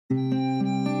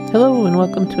Hello and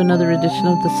welcome to another edition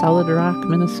of the Solid Rock,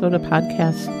 Minnesota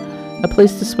podcast, a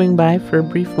place to swing by for a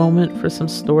brief moment for some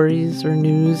stories or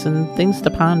news and things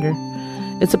to ponder.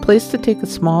 It's a place to take a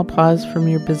small pause from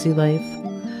your busy life.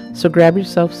 So grab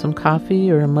yourself some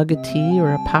coffee or a mug of tea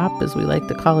or a pop, as we like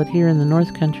to call it here in the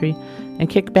North Country, and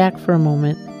kick back for a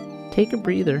moment. Take a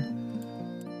breather.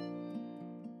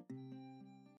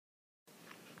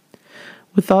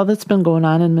 With all that's been going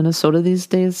on in Minnesota these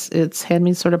days, it's had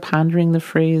me sort of pondering the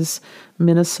phrase,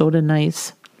 Minnesota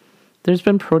nice. There's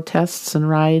been protests and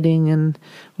rioting, and,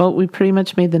 well, we pretty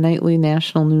much made the nightly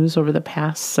national news over the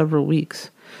past several weeks.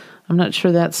 I'm not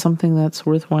sure that's something that's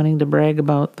worth wanting to brag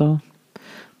about, though.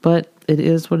 But it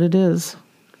is what it is.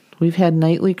 We've had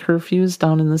nightly curfews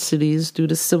down in the cities due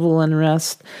to civil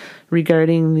unrest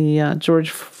regarding the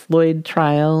George Floyd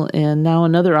trial, and now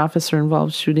another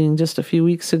officer-involved shooting just a few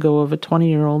weeks ago of a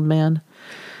 20-year-old man.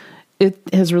 It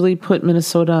has really put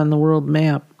Minnesota on the world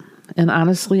map, and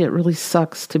honestly, it really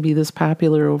sucks to be this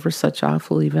popular over such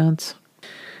awful events.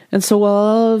 And so while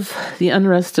all of the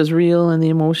unrest is real and the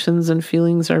emotions and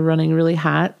feelings are running really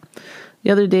hot,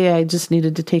 the other day I just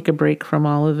needed to take a break from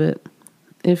all of it,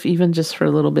 if even just for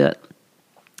a little bit.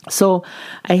 So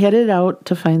I headed out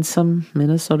to find some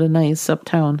Minnesota nice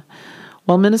uptown.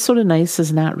 While Minnesota nice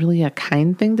is not really a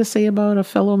kind thing to say about a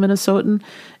fellow Minnesotan,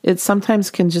 it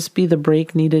sometimes can just be the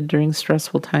break needed during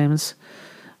stressful times.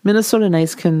 Minnesota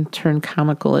nice can turn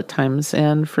comical at times,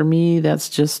 and for me, that's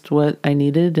just what I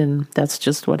needed, and that's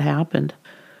just what happened.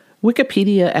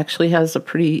 Wikipedia actually has a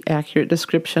pretty accurate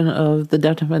description of the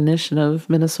definition of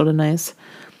Minnesota nice.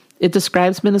 It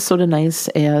describes Minnesota nice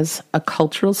as a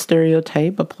cultural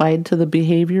stereotype applied to the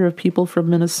behavior of people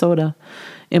from Minnesota,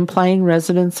 implying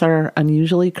residents are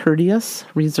unusually courteous,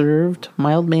 reserved,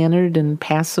 mild-mannered, and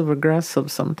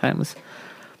passive-aggressive sometimes.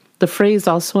 The phrase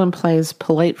also implies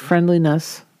polite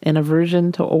friendliness, an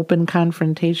aversion to open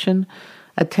confrontation,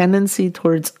 a tendency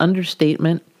towards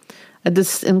understatement, a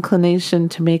disinclination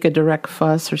to make a direct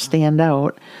fuss or stand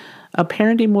out,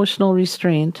 apparent emotional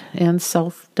restraint, and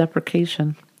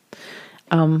self-deprecation.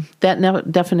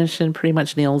 That definition pretty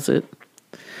much nails it.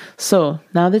 So,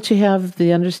 now that you have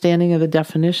the understanding of the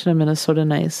definition of Minnesota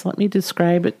nice, let me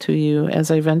describe it to you as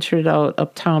I ventured out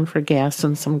uptown for gas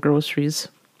and some groceries.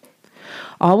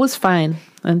 All was fine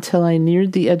until I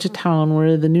neared the edge of town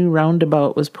where the new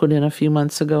roundabout was put in a few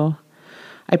months ago.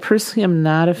 I personally am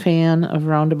not a fan of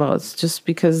roundabouts just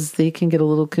because they can get a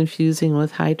little confusing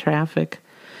with high traffic.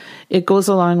 It goes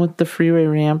along with the freeway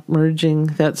ramp merging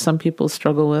that some people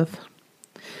struggle with.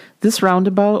 This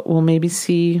roundabout will maybe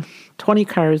see 20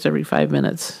 cars every 5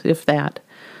 minutes, if that.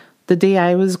 The day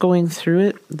I was going through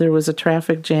it, there was a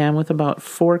traffic jam with about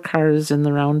 4 cars in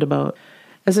the roundabout.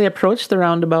 As I approached the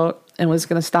roundabout and was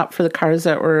going to stop for the cars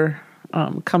that were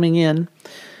coming in,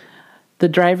 the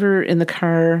driver in the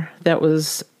car that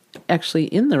was actually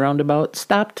in the roundabout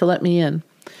stopped to let me in.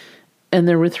 And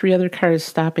there were 3 other cars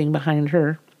stopping behind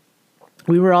her.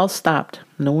 We were all stopped.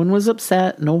 No one was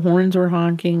upset. No horns were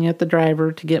honking at the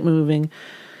driver to get moving.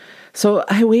 So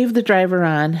I waved the driver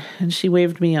on, and she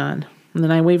waved me on. And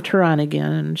then I waved her on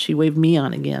again, and she waved me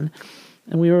on again.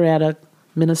 And we were at a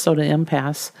Minnesota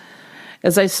impasse.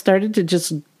 As I started to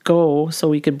just go so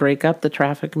we could break up the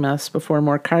traffic mess before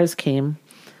more cars came,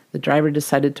 the driver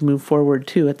decided to move forward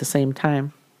too at the same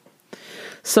time.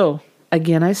 So,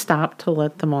 again, I stopped to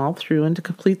let them all through and to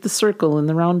complete the circle in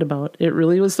the roundabout. It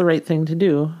really was the right thing to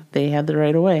do. They had the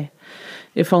right of way.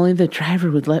 If only the driver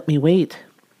would let me wait.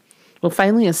 Well,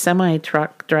 finally, a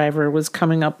semi-truck driver was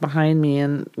coming up behind me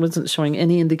and wasn't showing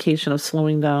any indication of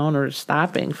slowing down or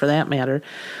stopping, for that matter.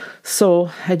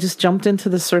 So I just jumped into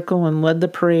the circle and led the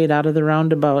parade out of the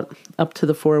roundabout up to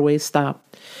the 4-way stop.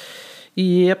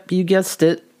 Yep, you guessed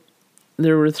it.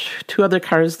 There were 2 other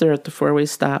cars there at the 4-way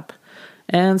stop.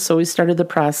 And so we started the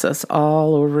process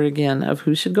all over again of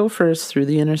who should go first through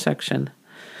the intersection.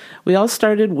 We all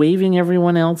started waving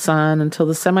everyone else on until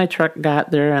the semi-truck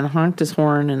got there and honked his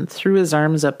horn and threw his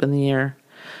arms up in the air.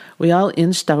 We all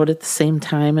inched out at the same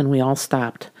time and we all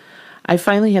stopped. I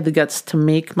finally had the guts to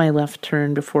make my left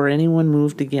turn before anyone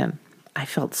moved again. I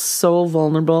felt so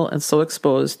vulnerable and so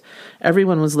exposed.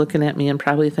 Everyone was looking at me and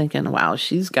probably thinking, wow,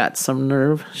 she's got some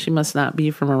nerve. She must not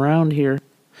be from around here.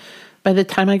 By the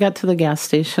time I got to the gas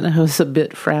station, I was a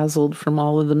bit frazzled from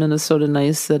all of the Minnesota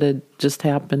nice that had just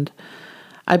happened.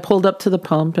 I pulled up to the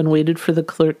pump and waited for the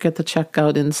clerk at the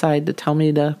checkout inside to tell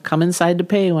me to come inside to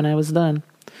pay when I was done.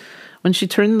 When she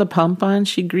turned the pump on,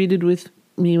 she greeted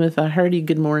me with a hearty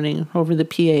good morning over the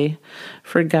PA,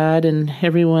 for God and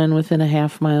everyone within a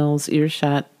half mile's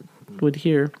earshot would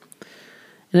hear.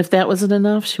 And if that wasn't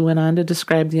enough, she went on to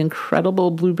describe the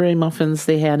incredible blueberry muffins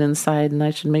they had inside, and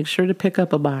I should make sure to pick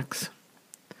up a box.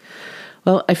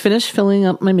 Well, I finished filling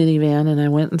up my minivan, and I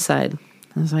went inside.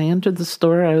 As I entered the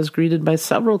store, I was greeted by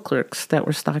several clerks that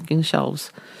were stocking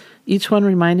shelves. Each one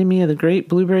reminded me of the great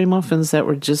blueberry muffins that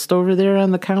were just over there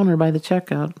on the counter by the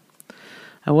checkout.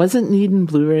 I wasn't needing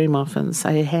blueberry muffins.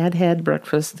 I had had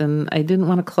breakfast, and I didn't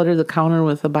want to clutter the counter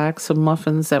with a box of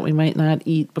muffins that we might not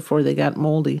eat before they got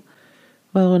moldy.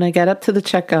 Well, when I got up to the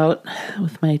checkout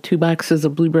with my 2 boxes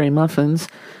of blueberry muffins,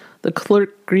 the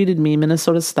clerk greeted me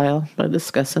Minnesota style by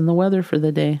discussing the weather for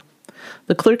the day.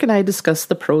 The clerk and I discussed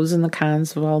the pros and the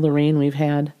cons of all the rain we've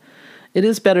had. It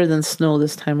is better than snow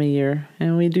this time of year,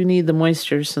 and we do need the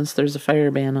moisture since there's a fire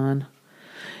ban on.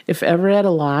 If ever at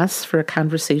a loss for a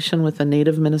conversation with a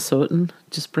native Minnesotan,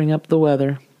 just bring up the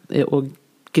weather. It will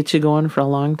get you going for a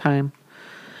long time.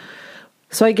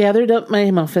 So I gathered up my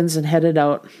muffins and headed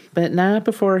out, but not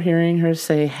before hearing her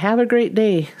say, "Have a great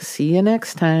day. See you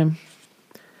next time."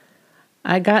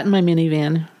 I got in my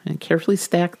minivan and carefully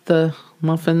stacked the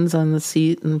muffins on the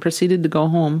seat and proceeded to go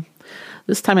home.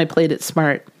 This time I played it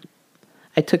smart.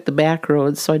 I took the back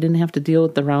roads so I didn't have to deal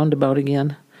with the roundabout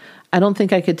again. I don't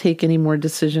think I could take any more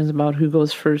decisions about who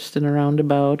goes first in a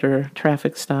roundabout or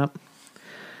traffic stop.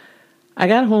 I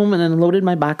got home and unloaded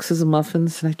my boxes of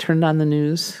muffins, and I turned on the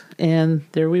news, and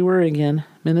there we were again,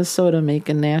 Minnesota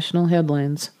making national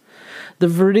headlines. The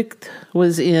verdict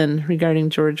was in regarding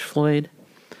George Floyd.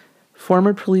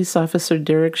 Former police officer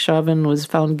Derek Chauvin was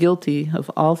found guilty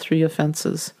of all 3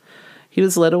 offenses. He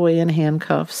was led away in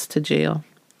handcuffs to jail.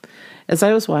 As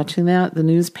I was watching that, the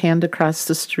news panned across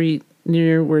the street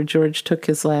near where George took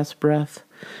his last breath,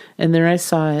 and there I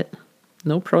saw it.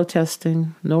 No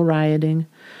protesting, no rioting,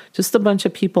 just a bunch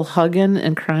of people hugging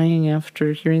and crying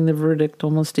after hearing the verdict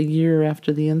almost a year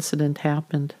after the incident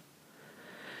happened.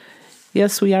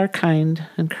 Yes, we are kind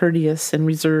and courteous and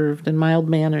reserved and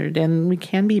mild-mannered, and we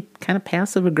can be kind of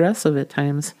passive-aggressive at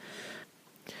times.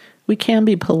 We can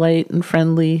be polite and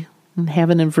friendly and have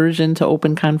an aversion to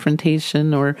open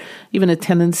confrontation or even a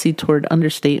tendency toward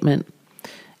understatement.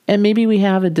 And maybe we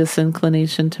have a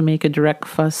disinclination to make a direct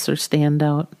fuss or stand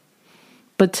out.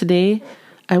 But today,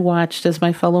 I watched as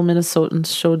my fellow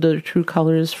Minnesotans showed their true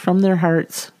colors from their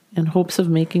hearts in hopes of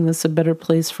making this a better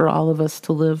place for all of us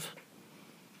to live.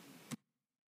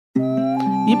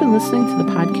 You've been listening to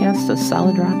the podcast of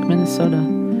Solid Rock, Minnesota.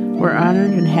 We're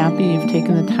honored and happy you've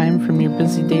taken the time from your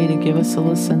busy day to give us a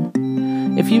listen.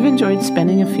 If you've enjoyed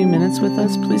spending a few minutes with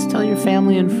us, please tell your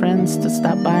family and friends to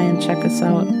stop by and check us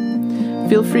out.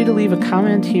 Feel free to leave a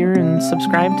comment here and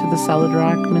subscribe to the Solid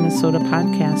Rock, Minnesota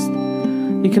podcast.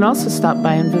 You can also stop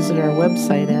by and visit our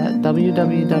website at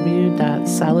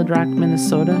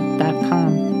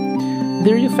www.solidrockminnesota.com.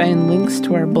 There you'll find links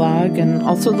to our blog and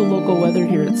also the local weather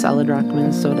here at Solid Rock,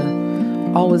 Minnesota.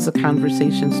 Always a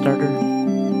conversation starter.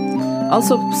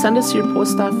 Also, send us your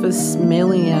post office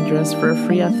mailing address for a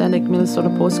free authentic Minnesota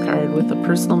postcard with a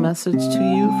personal message to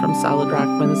you from Solid Rock,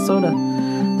 Minnesota.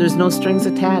 There's no strings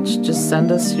attached. Just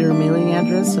send us your mailing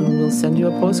address and we'll send you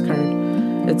a postcard.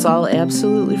 It's all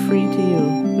absolutely free to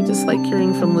you. We just like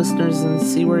hearing from listeners and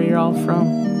see where you're all from.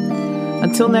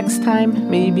 Until next time,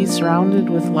 may you be surrounded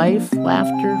with life,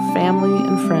 laughter, family,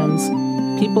 and friends,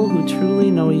 people who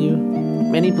truly know you.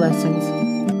 Many blessings.